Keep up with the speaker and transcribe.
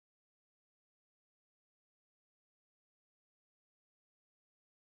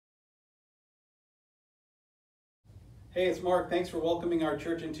Hey, it's Mark. Thanks for welcoming our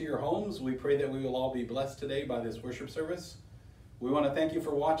church into your homes. We pray that we will all be blessed today by this worship service. We want to thank you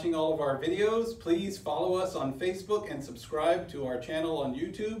for watching all of our videos. Please follow us on Facebook and subscribe to our channel on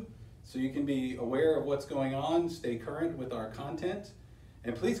YouTube so you can be aware of what's going on, stay current with our content.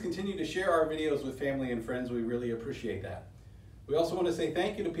 And please continue to share our videos with family and friends. We really appreciate that. We also want to say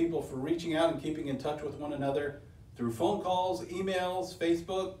thank you to people for reaching out and keeping in touch with one another through phone calls, emails,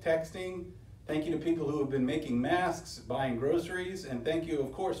 Facebook, texting. Thank you to people who have been making masks, buying groceries, and thank you,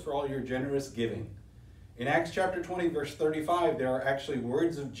 of course, for all your generous giving. In Acts chapter 20, verse 35, there are actually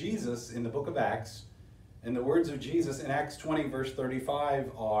words of Jesus in the book of Acts, and the words of Jesus in Acts 20, verse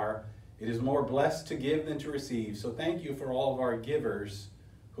 35 are, "It is more blessed to give than to receive." So thank you for all of our givers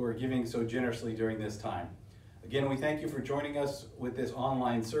who are giving so generously during this time. Again, we thank you for joining us with this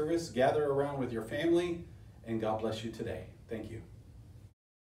online service. Gather around with your family, and God bless you today. Thank you.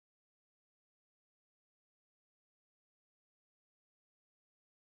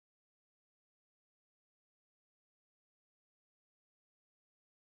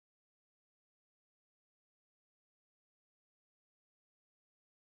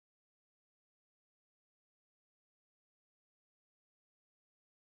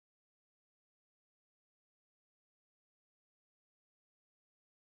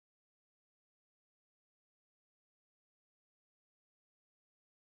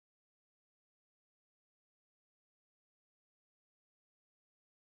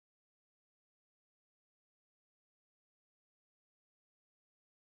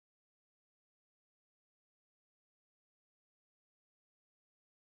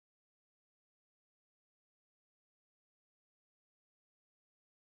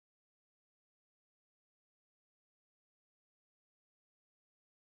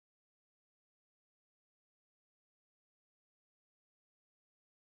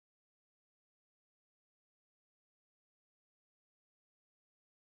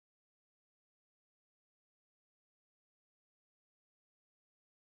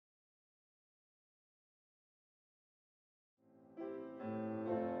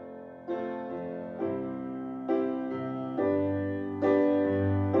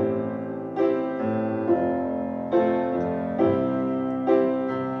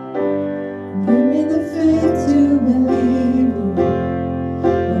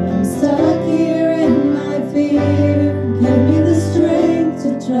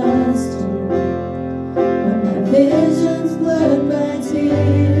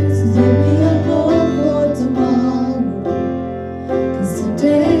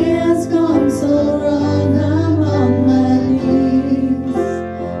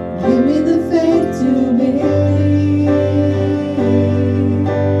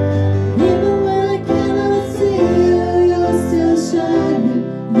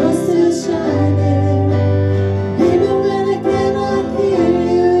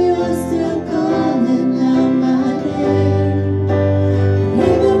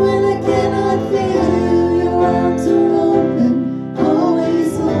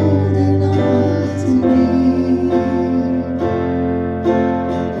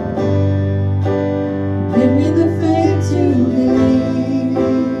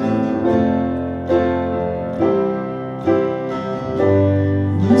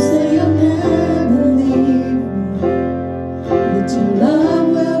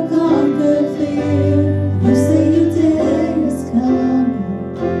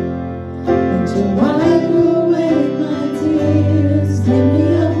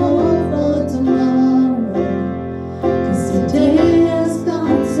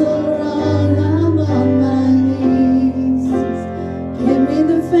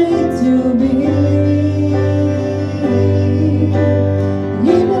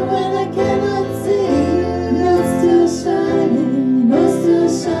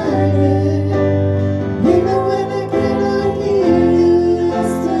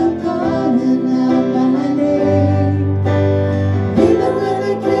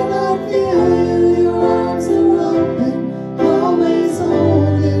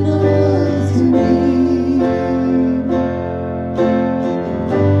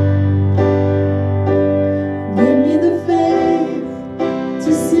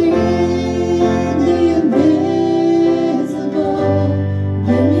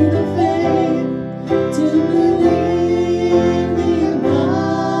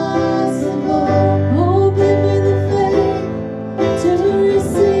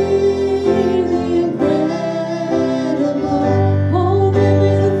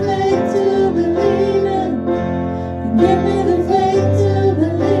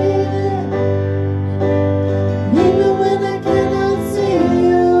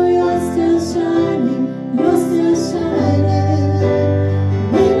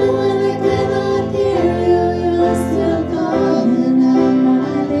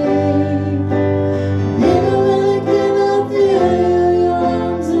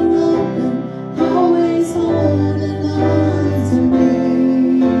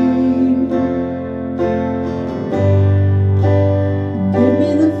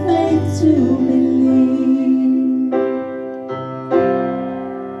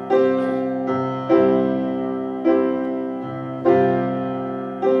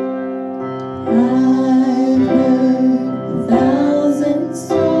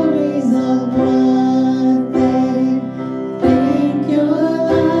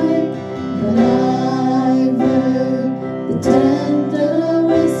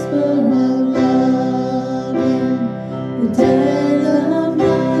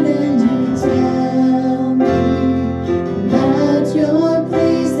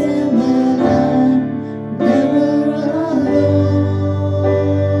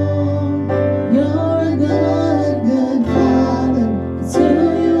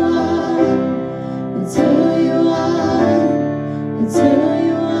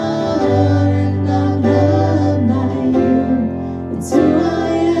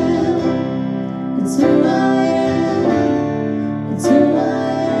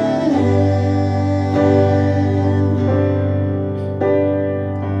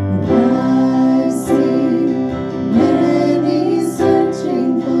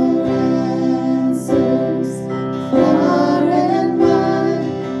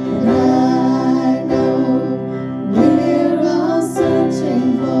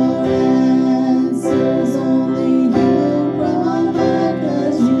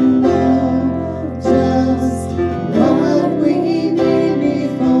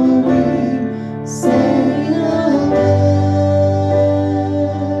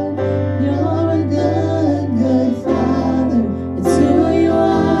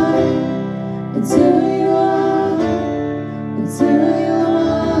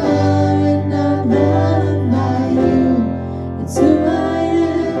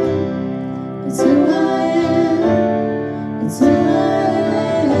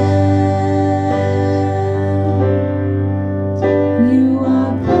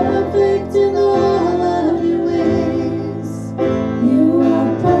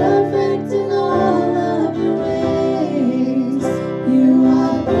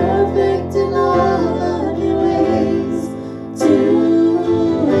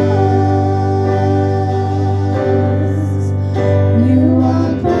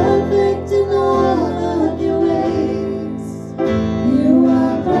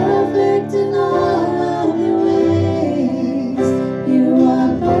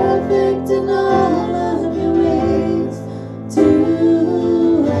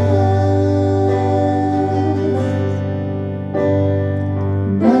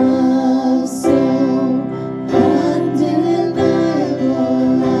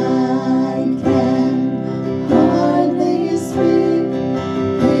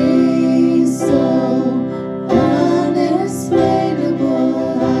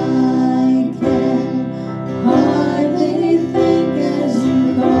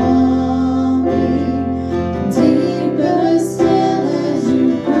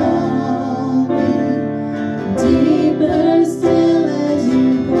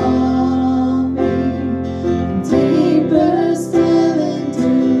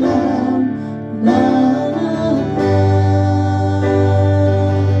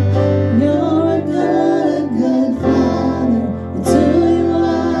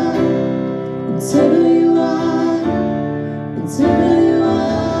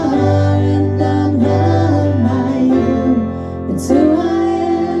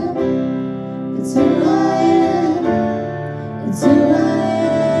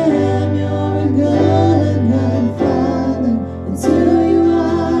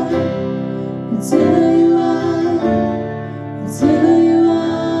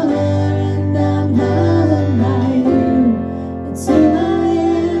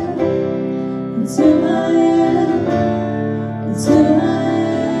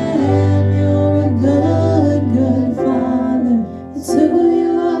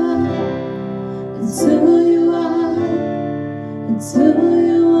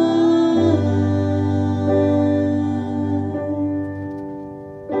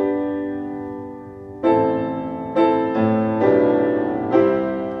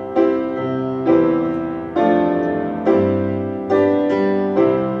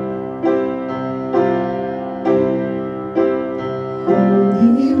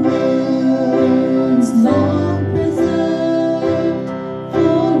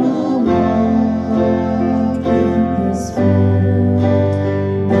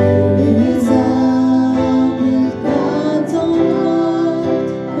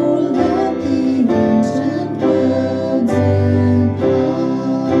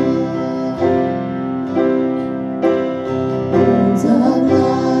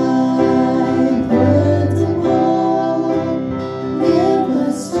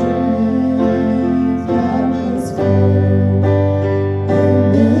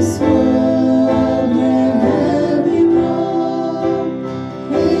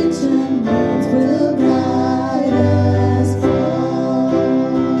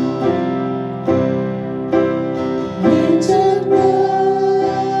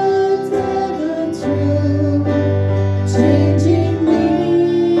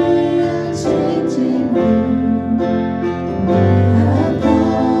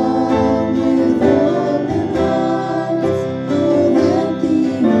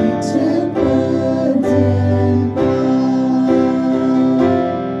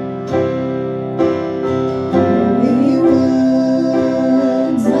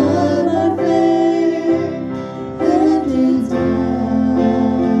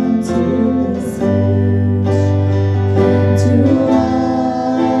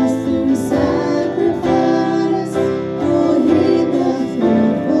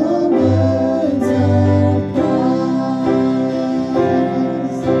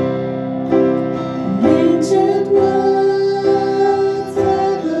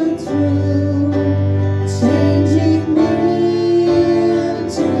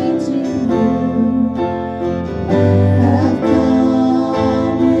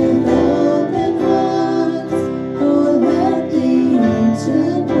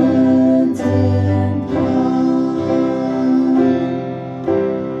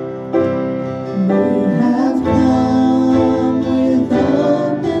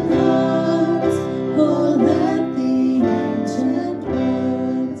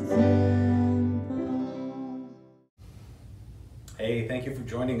 Hey, thank you for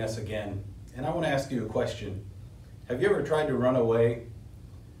joining us again. And I want to ask you a question. Have you ever tried to run away?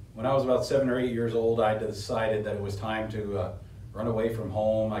 When I was about 7 or 8 years old, I decided that it was time to run away from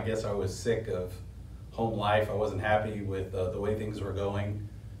home. I guess I was sick of home life. I wasn't happy with the way things were going.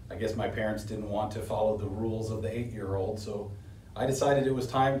 I guess my parents didn't want to follow the rules of the 8-year-old, so I decided it was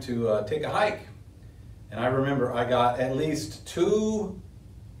time to take a hike. And I remember I got at least 2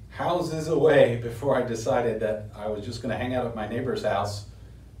 houses away before I decided that I was just going to hang out at my neighbor's house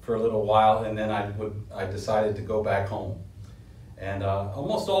for a little while, and then I decided to go back home. And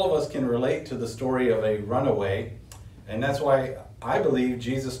almost all of us can relate to the story of a runaway, and that's why I believe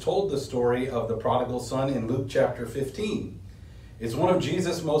Jesus told the story of the prodigal son in Luke chapter 15. It's one of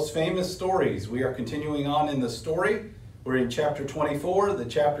Jesus' most famous stories. We are continuing on in the story. We're in chapter 24. The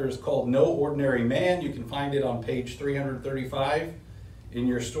chapter is called No Ordinary Man. You can find it on page 335 in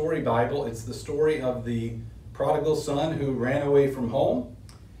your story Bible. It's the story of the prodigal son who ran away from home.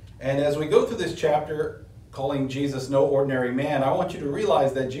 And as we go through this chapter, calling Jesus no ordinary man, I want you to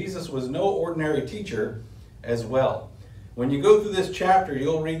realize that Jesus was no ordinary teacher as well. When you go through this chapter,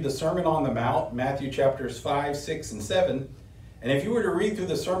 you'll read the Sermon on the Mount, Matthew chapters 5, 6, and 7. And if you were to read through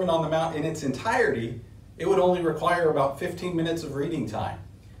the Sermon on the Mount in its entirety, it would only require about 15 minutes of reading time.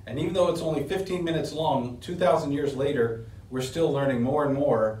 And even though it's only 15 minutes long, 2,000 years later, we're still learning more and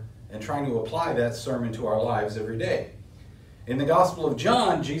more and trying to apply that sermon to our lives every day. In the Gospel of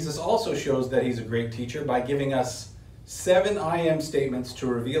John, Jesus also shows that he's a great teacher by giving us 7 I am statements to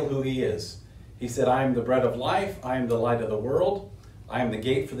reveal who he is. He said, I am the bread of life, I am the light of the world, I am the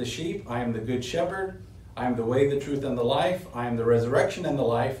gate for the sheep, I am the good shepherd, I am the way, the truth, and the life, I am the resurrection and the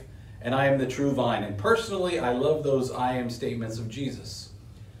life, and I am the true vine. And personally, I love those I am statements of Jesus.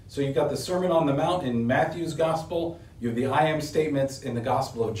 So you've got the Sermon on the Mount in Matthew's Gospel, you have the I am statements in the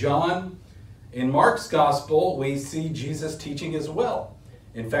Gospel of John. In Mark's Gospel, we see Jesus teaching as well.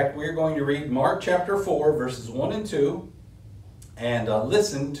 In fact, we're going to read Mark chapter 4, verses 1 and 2, and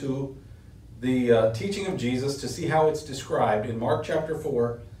listen to the teaching of Jesus to see how it's described in Mark chapter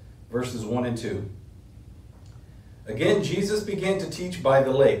 4, verses 1 and 2. Again, Jesus began to teach by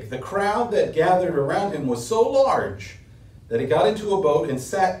the lake. The crowd that gathered around him was so large that he got into a boat and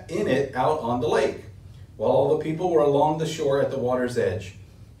sat in it out on the lake, while all the people were along the shore at the water's edge.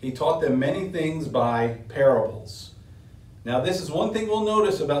 He taught them many things by parables. Now, this is one thing we'll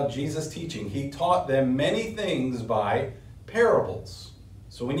notice about Jesus' teaching. He taught them many things by parables.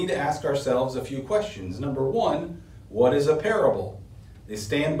 So we need to ask ourselves a few questions. Number one, what is a parable? The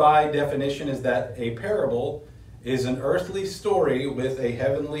standby definition is that a parable is an earthly story with a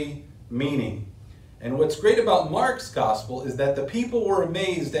heavenly meaning. And what's great about Mark's gospel is that the people were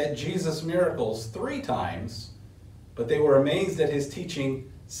amazed at Jesus' miracles 3 times, but they were amazed at his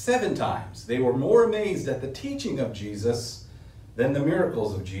teaching 7 times. They were more amazed at the teaching of Jesus than the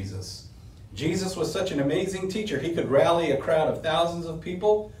miracles of Jesus. Jesus was such an amazing teacher. He could rally a crowd of thousands of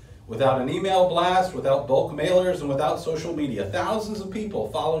people without an email blast, without bulk mailers, and without social media. Thousands of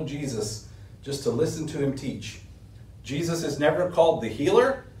people followed Jesus just to listen to him teach. Jesus is never called the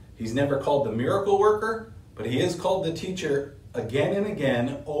healer. He's never called the miracle worker, but he is called the teacher again and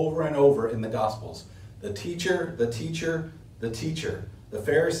again, over and over in the Gospels. The teacher, the teacher, the teacher. The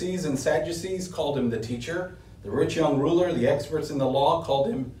Pharisees and Sadducees called him the teacher. The rich young ruler, the experts in the law, called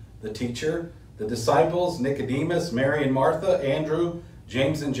him the teacher. The disciples, Nicodemus, Mary and Martha, Andrew,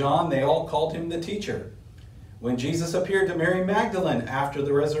 James and John, they all called him the teacher. When Jesus appeared to Mary Magdalene after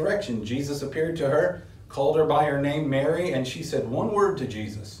the resurrection, Jesus appeared to her, called her by her name Mary, and she said one word to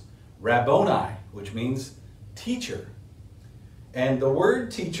Jesus, Rabboni, which means teacher. And the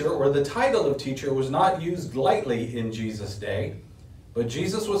word teacher, or the title of teacher, was not used lightly in Jesus' day, but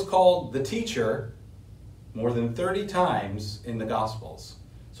Jesus was called the teacher more than 30 times in the Gospels.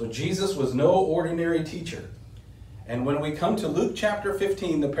 So Jesus was no ordinary teacher. And when we come to Luke chapter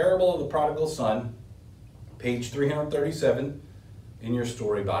 15, the parable of the prodigal son, page 337 in your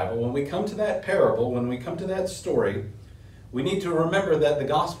story Bible, when we come to that parable, when we come to that story, we need to remember that the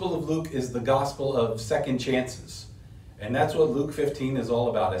Gospel of Luke is the gospel of second chances. And that's what Luke 15 is all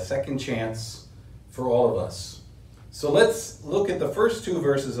about, a second chance for all of us. So let's look at the first 2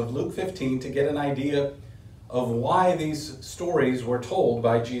 verses of Luke 15 to get an idea of why these stories were told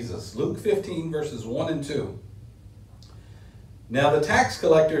by Jesus. Luke 15 verses 1 and 2. Now the tax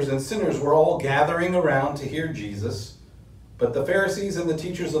collectors and sinners were all gathering around to hear Jesus, but the Pharisees and the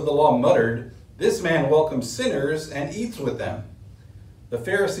teachers of the law muttered, "This man welcomes sinners and eats with them." The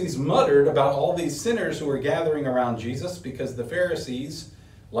Pharisees muttered about all these sinners who were gathering around Jesus because the Pharisees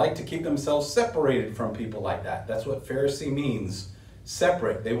like to keep themselves separated from people like that. That's what Pharisee means,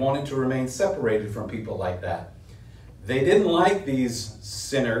 separate. They wanted to remain separated from people like that. They didn't like these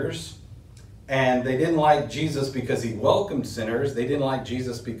sinners, and they didn't like Jesus because he welcomed sinners. They didn't like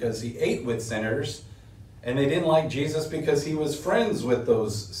Jesus because he ate with sinners, and they didn't like Jesus because he was friends with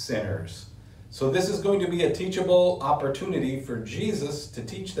those sinners. So this is going to be a teachable opportunity for Jesus to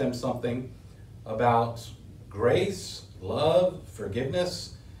teach them something about grace, love,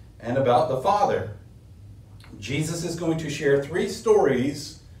 forgiveness, and about the Father. Jesus is going to share 3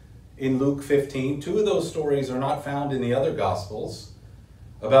 stories in Luke 15. 2 of those stories are not found in the other Gospels,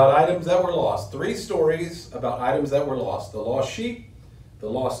 about items that were lost. 3 stories about items that were lost: the lost sheep, the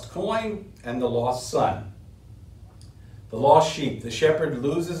lost coin, and the lost son. The lost sheep. The shepherd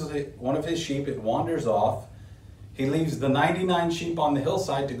loses one of his sheep. It wanders off. He leaves the 99 sheep on the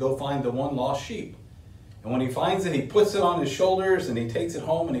hillside to go find the one lost sheep. And when he finds it, he puts it on his shoulders and he takes it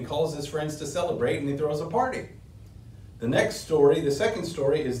home and he calls his friends to celebrate and he throws a party. The next story, the second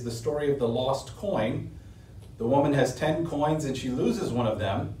story, is the story of the lost coin. The woman has 10 coins and she loses one of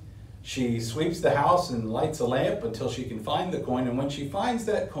them. She sweeps the house and lights a lamp until she can find the coin. And when she finds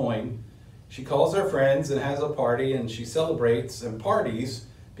that coin, she calls her friends and has a party, and she celebrates and parties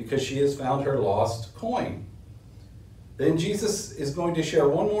because she has found her lost coin. Then Jesus is going to share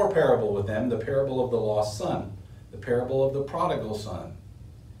one more parable with them, the parable of the lost son, the parable of the prodigal son.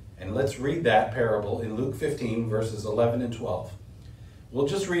 And let's read that parable in Luke 15, verses 11 and 12. We'll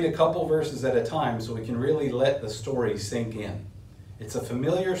just read a couple verses at a time so we can really let the story sink in. It's a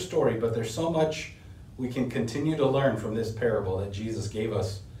familiar story, but there's so much we can continue to learn from this parable that Jesus gave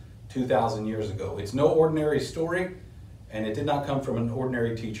us 2,000 years ago. It's no ordinary story, and it did not come from an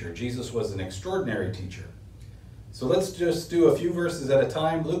ordinary teacher. Jesus was an extraordinary teacher. So let's just do a few verses at a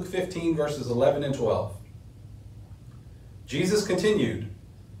time. Luke 15, verses 11 and 12. Jesus continued,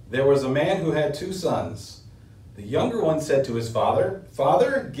 "There was a man who had 2 sons. The younger one said to his father,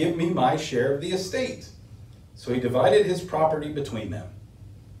 'Father, give me my share of the estate.' So he divided his property between them."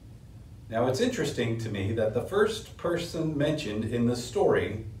 Now it's interesting to me that the first person mentioned in the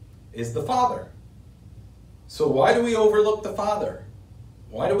story is the father. So why do we overlook the father?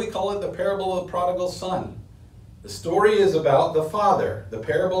 Why do we call it the parable of the prodigal son? The story is about the father. The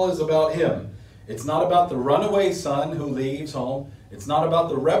parable is about him. It's not about the runaway son who leaves home. It's not about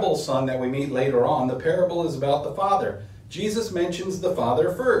the rebel son that we meet later on. The parable is about the father. Jesus mentions the father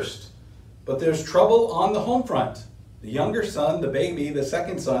first. But there's trouble on the home front. The younger son, the baby, the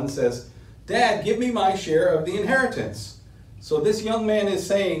second son, says, "Dad, give me my share of the inheritance." So this young man is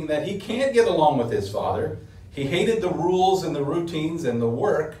saying that he can't get along with his father. He hated the rules and the routines and the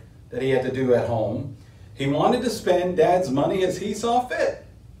work that he had to do at home. He wanted to spend Dad's money as he saw fit.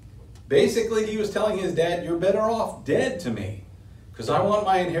 Basically, he was telling his dad, "You're better off dead to me, because I want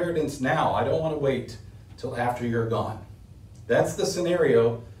my inheritance now. I don't want to wait till after you're gone." That's the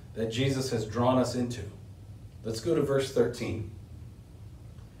scenario that Jesus has drawn us into. Let's go to verse 13.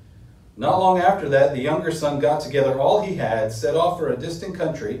 "Not long after that, the younger son got together all he had, set off for a distant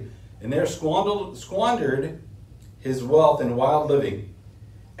country, and there squandered his wealth in wild living.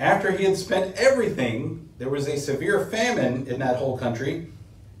 After he had spent everything, there was a severe famine in that whole country,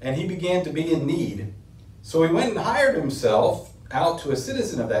 and he began to be in need. So he went and hired himself out to a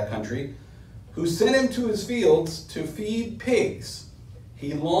citizen of that country, who sent him to his fields to feed pigs.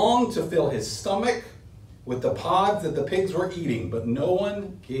 He longed to fill his stomach with the pods that the pigs were eating, but no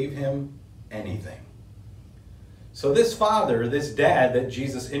one gave him anything." So this father, this dad that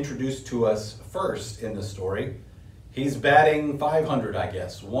Jesus introduced to us first in the story, he's batting 500, I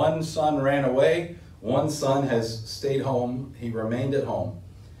guess. One son ran away. One son has stayed home. He remained at home.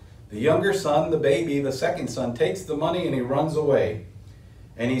 The younger son, the baby, the second son, takes the money and he runs away.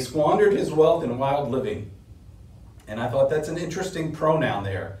 And he squandered his wealth in wild living. And I thought that's an interesting pronoun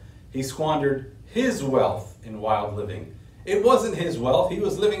there. He squandered his wealth in wild living. It wasn't his wealth. He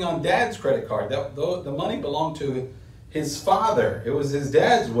was living on Dad's credit card. The money belonged to his father. It was his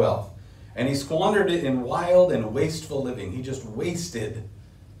dad's wealth. And he squandered it in wild and wasteful living. He just wasted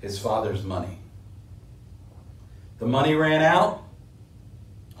his father's money. The money ran out.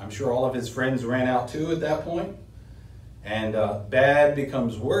 I'm sure all of his friends ran out too at that point. And bad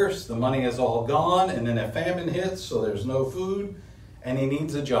becomes worse. The money is all gone, and then a famine hits, so there's no food, and he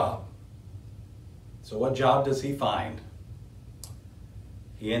needs a job. So what job does he find?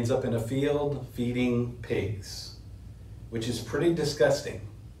 He ends up in a field feeding pigs, which is pretty disgusting.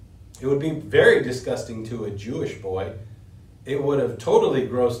 It would be very disgusting to a Jewish boy. It would have totally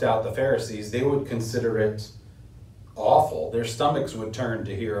grossed out the Pharisees. They would consider it awful. Their stomachs would turn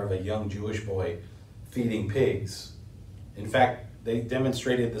to hear of a young Jewish boy feeding pigs. In fact, they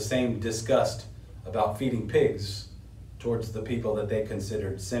demonstrated the same disgust about feeding pigs towards the people that they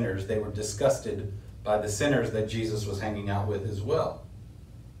considered sinners. They were disgusted by the sinners that Jesus was hanging out with as well.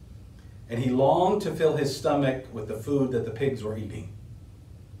 And he longed to fill his stomach with the food that the pigs were eating.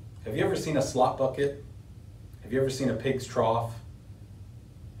 Have you ever seen a slop bucket? Have you ever seen a pig's trough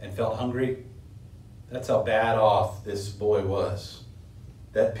and felt hungry? That's how bad off this boy was.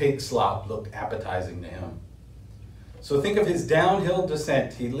 That pig slop looked appetizing to him. So think of his downhill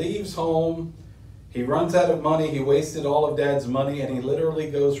descent. He leaves home, he runs out of money, he wasted all of Dad's money, and he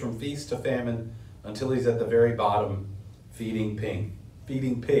literally goes from feast to famine until he's at the very bottom feeding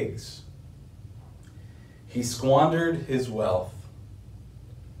pigs. He squandered his wealth.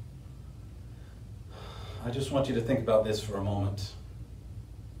 I just want you to think about this for a moment.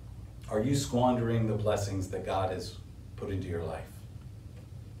 Are you squandering the blessings that God has put into your life?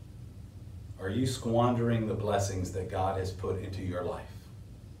 Are you squandering the blessings that God has put into your life?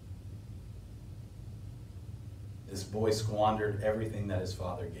 This boy squandered everything that his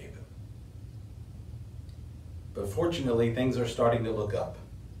father gave him. But fortunately, things are starting to look up.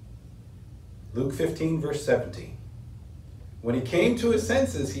 Luke 15, verse 17. When he came to his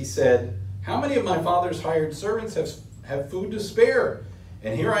senses, he said, "How many of my father's hired servants have food to spare?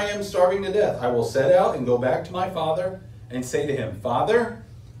 And here I am starving to death. I will set out and go back to my father and say to him, 'Father,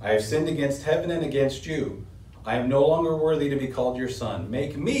 I have sinned against heaven and against you. I am no longer worthy to be called your son.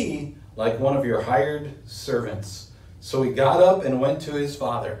 Make me like one of your hired servants.' So he got up and went to his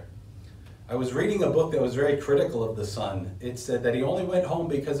father." I was reading a book that was very critical of the son. It said that he only went home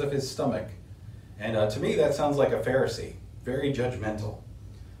because of his stomach. And to me, that sounds like a Pharisee, very judgmental.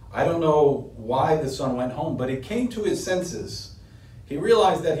 I don't know why the son went home, but he came to his senses. He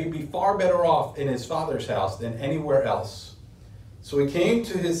realized that he'd be far better off in his father's house than anywhere else. So he came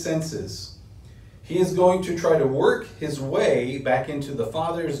to his senses. He is going to try to work his way back into the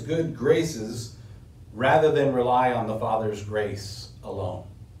Father's good graces rather than rely on the Father's grace alone.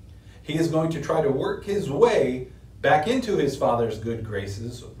 He is going to try to work his way back into his Father's good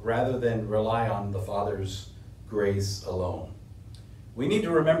graces rather than rely on the Father's grace alone. We need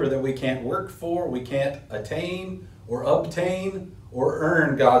to remember that we can't work for, we can't attain or obtain or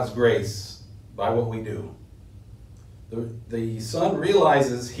earn God's grace by what we do. The son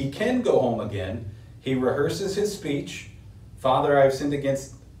realizes he can go home again. He rehearses his speech. "Father, I have sinned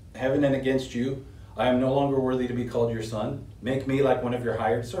against heaven and against you. I am no longer worthy to be called your son. Make me like one of your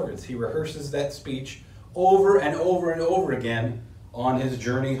hired servants." He rehearses that speech over and over and over again on his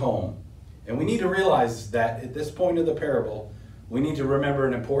journey home. And we need to realize that at this point of the parable, we need to remember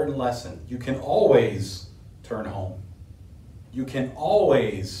an important lesson. You can always turn home. You can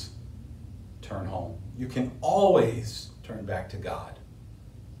always turn home. You can always turn back to God.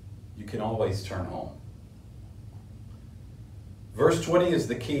 You can always turn home. Verse 20 is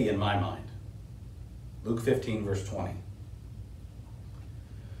the key in my mind. Luke 15, verse 20.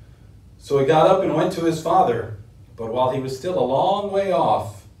 So he got up and went to his father, but while he was still a long way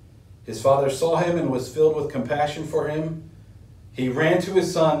off, his father saw him and was filled with compassion for him. He ran to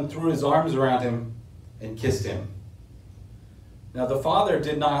his son, threw his arms around him, and kissed him. Now the father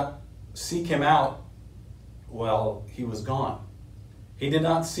did not seek him out while he was gone. He did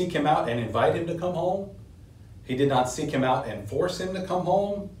not seek him out and invite him to come home. He did not seek him out and force him to come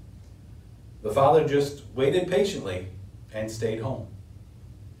home. The father just waited patiently and stayed home.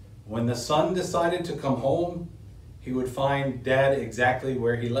 When the son decided to come home, he would find Dad exactly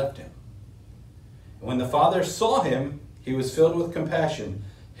where he left him. When the father saw him, he was filled with compassion.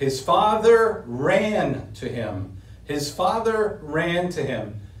 His father ran to him. His father ran to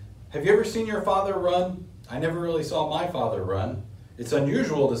him. Have you ever seen your father run? I never really saw my father run. It's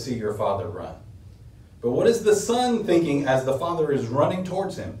unusual to see your father run. But what is the son thinking as the father is running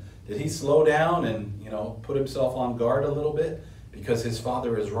towards him? Did he slow down and, put himself on guard a little bit because his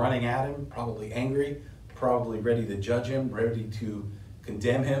father is running at him, probably angry, probably ready to judge him, ready to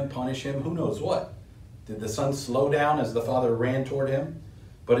condemn him, punish him, who knows what? Did the son slow down as the father ran toward him?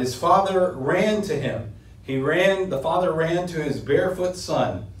 But his father ran to him. The father ran to his barefoot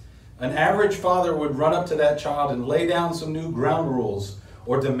son. An average father would run up to that child and lay down some new ground rules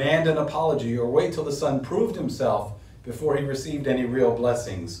or demand an apology or wait till the son proved himself before he received any real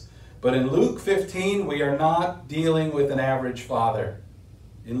blessings. But in Luke 15, we are not dealing with an average father.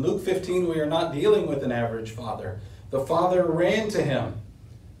 In Luke 15, we are not dealing with an average father. The father ran to him.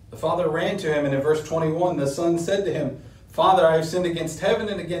 The father ran to him, and in verse 21, the son said to him, "Father, I have sinned against heaven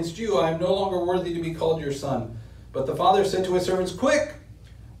and against you. I am no longer worthy to be called your son." But the father said to his servants, "Quick,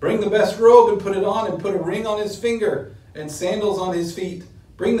 bring the best robe and put it on, and put a ring on his finger and sandals on his feet.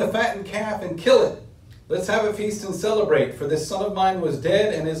 Bring the fattened calf and kill it. Let's have a feast and celebrate. For this son of mine was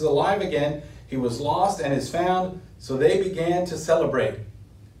dead and is alive again. He was lost and is found." So they began to celebrate.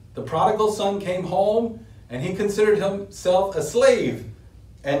 The prodigal son came home, and he considered himself a slave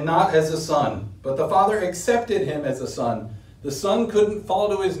and not as a son. But the father accepted him as a son. The son couldn't fall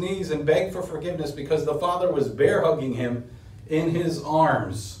to his knees and beg for forgiveness because the father was bear hugging him in his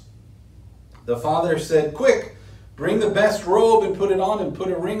arms. The father said, "Quick, bring the best robe and put it on him.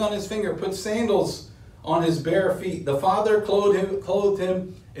 Put a ring on his finger. Put sandals on his bare feet." The father clothed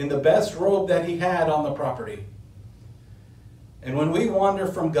him in the best robe that he had on the property. And when we wander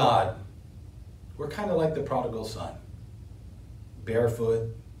from God, we're kind of like the prodigal son.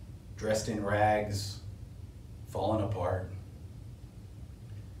 Barefoot, dressed in rags, fallen apart.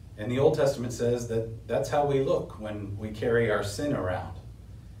 And the Old Testament says that that's how we look when we carry our sin around.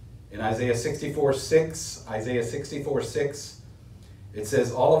 In Isaiah 64:6, it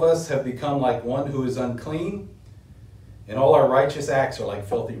says, "All of us have become like one who is unclean, and all our righteous acts are like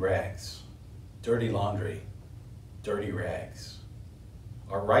filthy rags." Dirty laundry, dirty rags.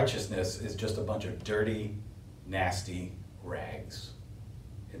 Our righteousness is just a bunch of dirty, nasty rags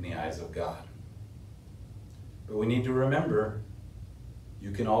in the eyes of God. But we need to remember,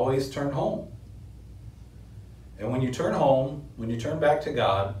 you can always turn home. And when you turn home, when you turn back to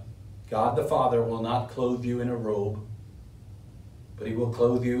God, God the Father will not clothe you in a robe, but he will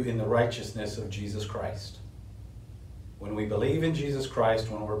clothe you in the righteousness of Jesus Christ. When we believe in Jesus Christ,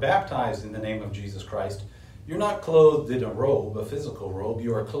 when we're baptized in the name of Jesus Christ, you're not clothed in a robe, a physical robe.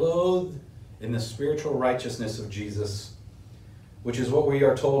 You are clothed in the spiritual righteousness of Jesus, which is what we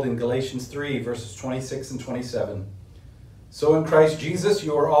are told in Galatians 3, verses 26 and 27. "So in Christ Jesus,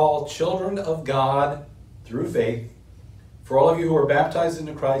 you are all children of God through faith. For all of you who are baptized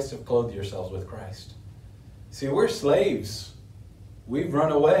into Christ have clothed yourselves with Christ." See, we're slaves. We've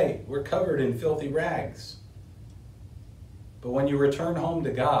run away. We're covered in filthy rags. But when you return home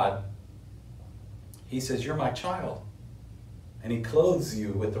to God, he says, "You're my child." And he clothes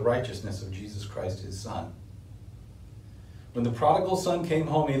you with the righteousness of Jesus Christ, his son. When the prodigal son came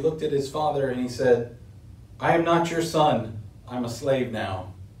home, he looked at his father and he said, "I am not your son. I'm a slave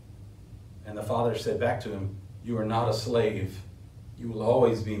now." And the father said back to him, "You are not a slave. You will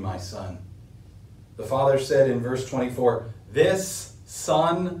always be my son." The father said in verse 24, "This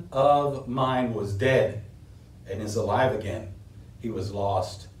son of mine was dead and is alive again. He was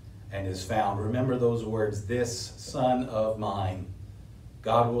lost and is found." Remember those words, this son of mine.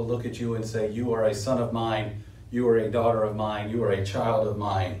 God will look at you and say, "You are a son of mine. You are a daughter of mine. You are a child of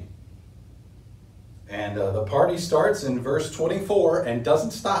mine." And the party starts in verse 24 and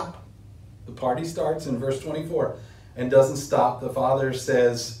doesn't stop. The party starts in verse 24 and doesn't stop. The father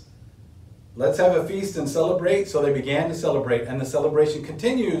says, "Let's have a feast and celebrate." So they began to celebrate, and the celebration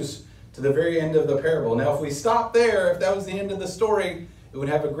continues to the very end of the parable. Now, if we stop there, if that was the end of the story, it would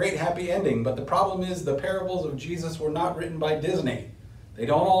have a great happy ending. But the problem is the parables of Jesus were not written by Disney. They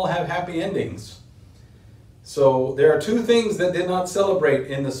don't all have happy endings. So there are two things that did not celebrate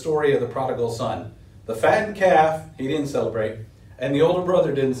in the story of the prodigal son. The fattened calf, he didn't celebrate, and the older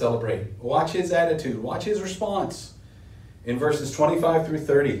brother didn't celebrate. Watch his attitude. Watch his response in verses 25 through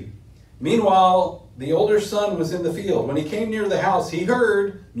 30. "Meanwhile, the older son was in the field. When he came near the house, he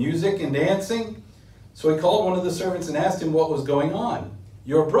heard music and dancing. So he called one of the servants and asked him what was going on.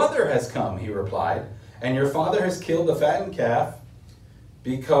 'Your brother has come,' he replied, 'and your father has killed the fattened calf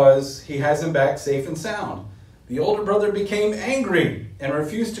because he has him back safe and sound.' The older brother became angry and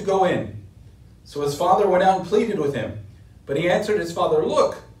refused to go in. So his father went out and pleaded with him. But he answered his father,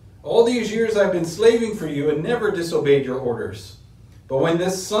 'Look, all these years I've been slaving for you and never disobeyed your orders. But when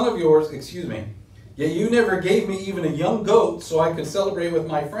this son of yours, yet you never gave me even a young goat so I could celebrate with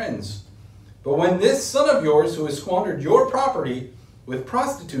my friends. But when this son of yours who has squandered your property with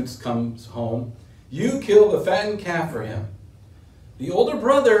prostitutes comes home, you kill the fattened calf for him.' The older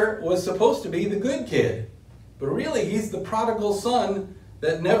brother was supposed to be the good kid, but really he's the prodigal son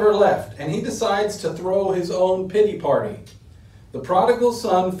that never left, and he decides to throw his own pity party. The prodigal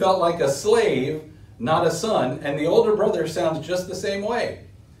son felt like a slave, not a son, and the older brother sounds just the same way.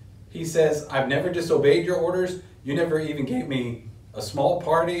 He says, 'I've never disobeyed your orders. You never even gave me a small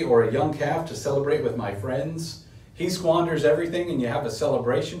party or a young calf to celebrate with my friends.' He squanders everything and you have a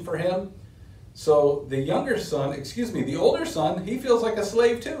celebration for him. So the older son, he feels like a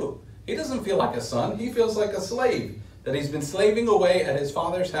slave too. He doesn't feel like a son. He feels like a slave, that he's been slaving away at his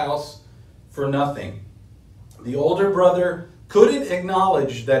father's house for nothing. The older brother couldn't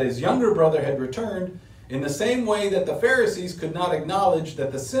acknowledge that his younger brother had returned in the same way that the Pharisees could not acknowledge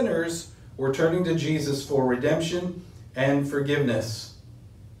that the sinners were turning to Jesus for redemption and forgiveness.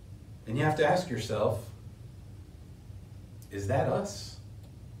 And you have to ask yourself, is that us?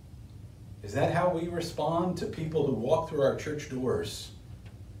 Is that how we respond to people who walk through our church doors?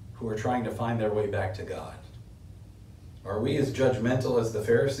 who are trying to find their way back to God? Are we as judgmental as the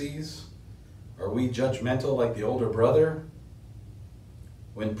Pharisees? Are we judgmental like the older brother?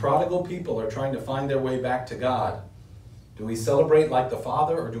 When prodigal people are trying to find their way back to God, do we celebrate like the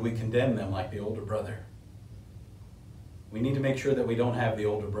father, or do we condemn them like the older brother? We need to make sure that we don't have the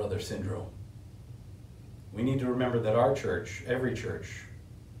older brother syndrome. We need to remember that our church, every church,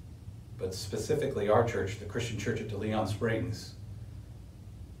 but specifically our church, the Christian Church at DeLeon Springs,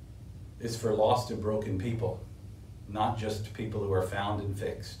 is for lost and broken people, not just people who are found and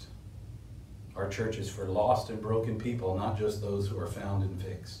fixed. Our church is for lost and broken people, not just those who are found and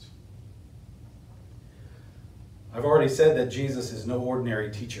fixed. I've already said that Jesus is no ordinary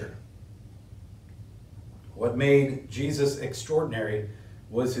teacher. What made Jesus extraordinary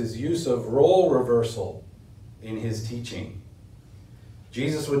was his use of role reversal in his teaching.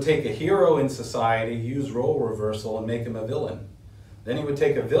 Jesus would take a hero in society, use role reversal, and make him a villain. Then he would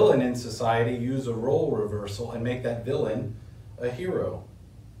take a villain in society, use a role reversal, and make that villain a hero.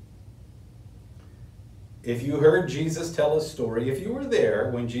 If you heard Jesus tell a story, if you were there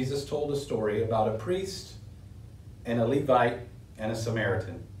when Jesus told a story about a priest and a Levite and a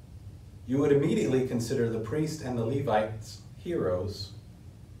Samaritan, you would immediately consider the priest and the Levites heroes,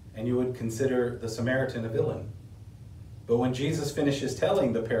 and you would consider the Samaritan a villain. But when Jesus finishes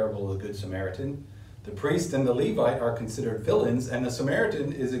telling the parable of the Good Samaritan, the priest and the Levite are considered villains, and the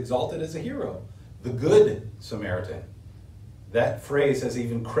Samaritan is exalted as a hero, the Good Samaritan. That phrase has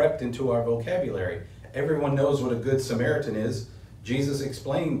even crept into our vocabulary. Everyone knows what a Good Samaritan is. Jesus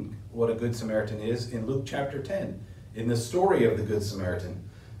explained what a Good Samaritan is in Luke chapter 10, in the story of the Good Samaritan.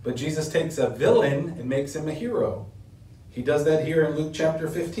 But Jesus takes a villain and makes him a hero. He does that here in Luke chapter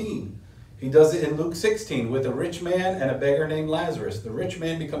 15. He does it in Luke 16 with a rich man and a beggar named Lazarus. The rich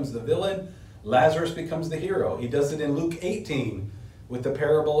man becomes the villain, Lazarus becomes the hero. He does it in Luke 18 with the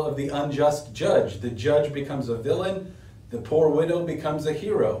parable of the unjust judge. The judge becomes a villain, the poor widow becomes a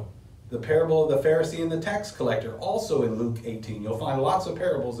hero. The parable of the Pharisee and the tax collector, also in Luke 18. You'll find lots of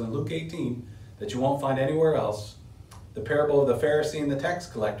parables in Luke 18 that you won't find anywhere else. The parable of the Pharisee and the tax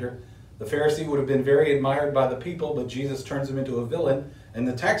collector. The Pharisee would have been very admired by the people, but Jesus turns him into a villain. And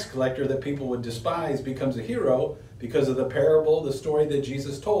the tax collector that people would despise becomes a hero because of the parable, the story that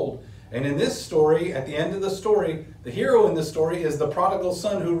Jesus told. And in this story, at the end of the story, the hero in the story is the prodigal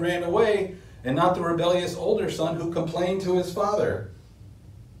son who ran away, and not the rebellious older son who complained to his father.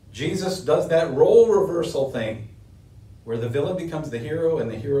 Jesus does that role reversal thing where the villain becomes the hero and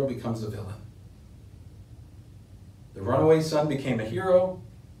the hero becomes the villain. The runaway son became a hero.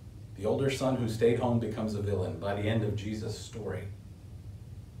 The older son who stayed home becomes a villain by the end of Jesus' story.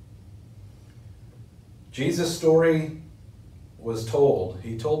 Jesus' story was told.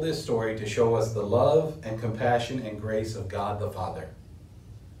 He told this story to show us the love and compassion and grace of God the Father.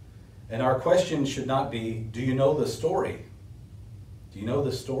 And our question should not be, do you know the story? Do you know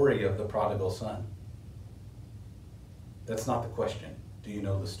the story of the prodigal son? That's not the question. Do you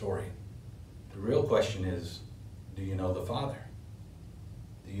know the story? The real question is, do you know the Father?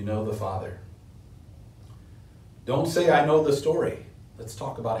 Do you know the Father? Don't say, I know the story. Let's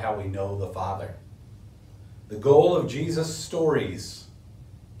talk about how we know the Father. The goal of Jesus' stories,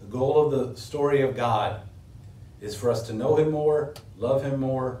 the goal of the story of God, is for us to know him more, love him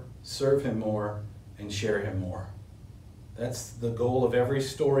more, serve him more, and share him more. That's the goal of every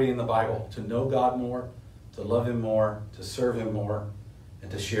story in the Bible, to know God more, to love him more, to serve him more, and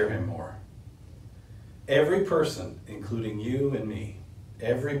to share him more. Every person, including you and me,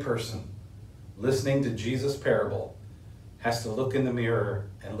 every person listening to Jesus' parable has to look in the mirror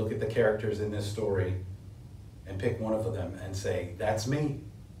and look at the characters in this story and pick one of them and say, that's me.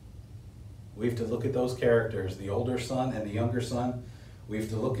 We have to look at those characters, the older son and the younger son. We have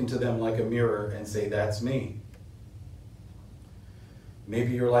to look into them like a mirror and say, that's me.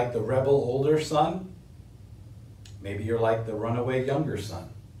 Maybe you're like the rebel older son. Maybe you're like the runaway younger son.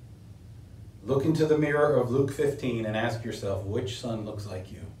 Look into the mirror of Luke 15 and ask yourself, which son looks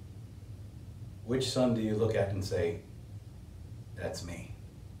like you? Which son do you look at and say, that's me?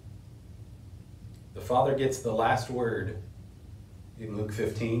 The Father gets the last word in Luke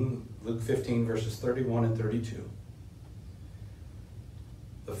 15 verses 31 and 32.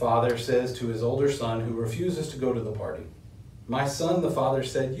 The Father says to his older son who refuses to go to the party, my son, the Father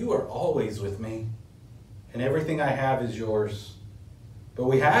said, you are always with me, and everything I have is yours. But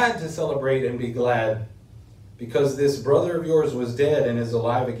we had to celebrate and be glad, because this brother of yours was dead and is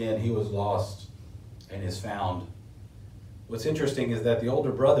alive again. He was lost and is found. What's interesting is that the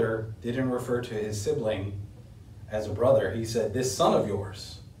older brother didn't refer to his sibling as a brother. He said, this son of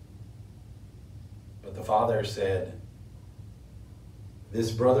yours. But the Father said,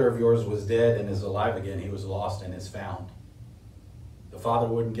 This brother of yours was dead and is alive again. He was lost and is found. The father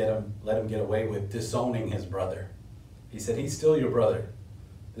wouldn't let him get away with disowning his brother. He said, he's still your brother.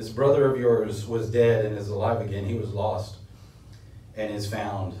 This brother of yours was dead and is alive again. He was lost and is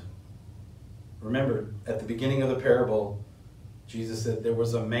found. Remember, at the beginning of the parable, Jesus said there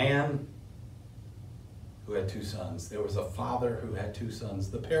was a man who had two sons. There was a father who had two sons.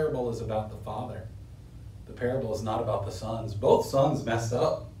 The parable is about the father. The parable is not about the sons. Both sons messed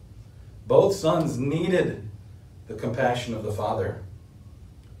up. Both sons needed the compassion of the father.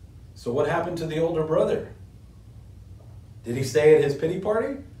 So what happened to the older brother? Did he stay at his pity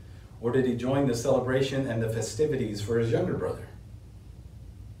party? Or did he join the celebration and the festivities for his younger brother?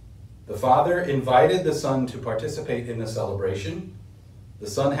 The father invited the son to participate in the celebration. The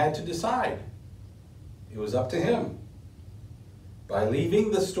son had to decide. It was up to him. By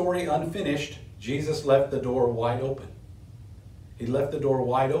leaving the story unfinished, Jesus left the door wide open. He left the door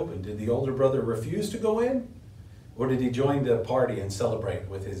wide open. Did the older brother refuse to go in? Or did he join the party and celebrate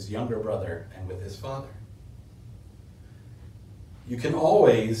with his younger brother and with his father? You can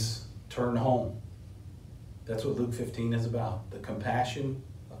always turn home. That's what Luke 15 is about. The compassion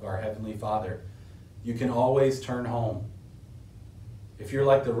of our Heavenly Father. You can always turn home. If you're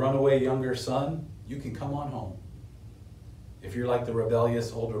like the runaway younger son, you can come on home. If you're like the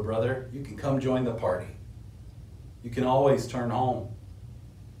rebellious older brother, you can come join the party. You can always turn home.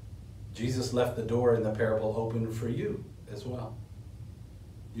 Jesus left the door in the parable open for you as well.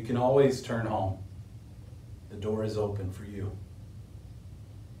 You can always turn home. The door is open for you.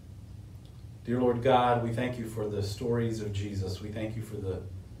 Dear Lord God, we thank you for the stories of Jesus. We thank you for the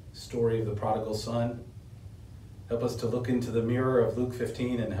story of the prodigal son. Help us to look into the mirror of Luke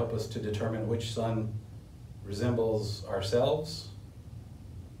 15 and help us to determine which son resembles ourselves.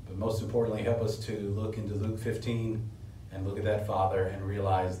 But most importantly, help us to look into Luke 15 and look at that Father and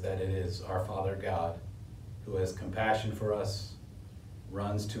realize that it is our Father God who has compassion for us,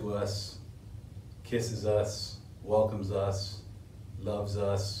 runs to us, kisses us, welcomes us, loves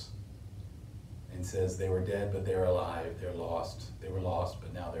us, and says they were dead, but they're alive. They're lost. They were lost,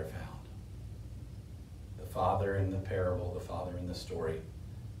 but now they're found. The Father in the parable, the Father in the story,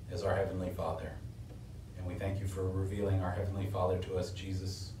 is our Heavenly Father. And we thank you for revealing our Heavenly Father to us,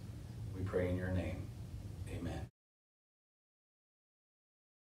 Jesus. We pray in your name. Amen.